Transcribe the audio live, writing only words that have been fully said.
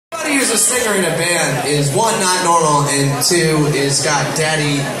Anybody who's a singer in a band is, one, not normal, and two, is got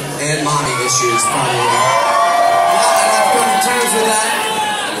daddy and mommy issues, probably. And I've come to terms with that.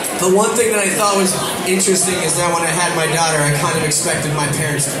 The one thing that I thought was interesting is that when I had my daughter, I kind of expected my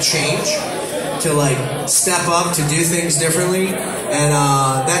parents to change, to like step up, to do things differently, and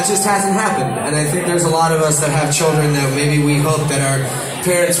that just hasn't happened. And I think there's a lot of us that have children that maybe we hope that our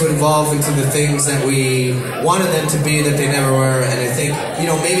parents would evolve into the things that we wanted them to be that they never were. And I think, you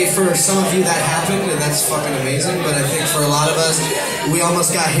know, maybe for some of you that happened, and that's fucking amazing, but I think for a lot of us, we almost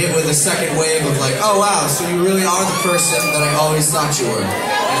got hit with a second wave of like, oh wow, so you really are the person that I always thought you were.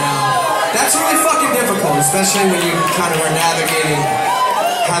 And that's really fucking difficult, especially when you kind of are navigating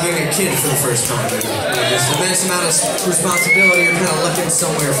having a kid for the first time. And, you know, there's an immense amount of responsibility. You're kind of looking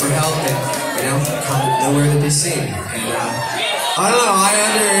somewhere for help, and you know, kind of nowhere to be seen. And I don't know.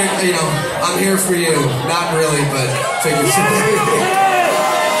 I'm here for you. Not really, but figuratively.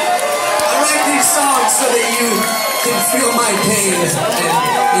 I write these songs so that you can feel my pain, and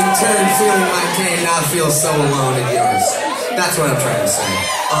in turn, feeling my pain, not feel so alone in yours. That's what I'm trying to say.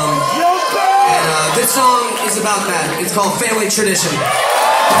 And this song is about that. It's called Family Tradition.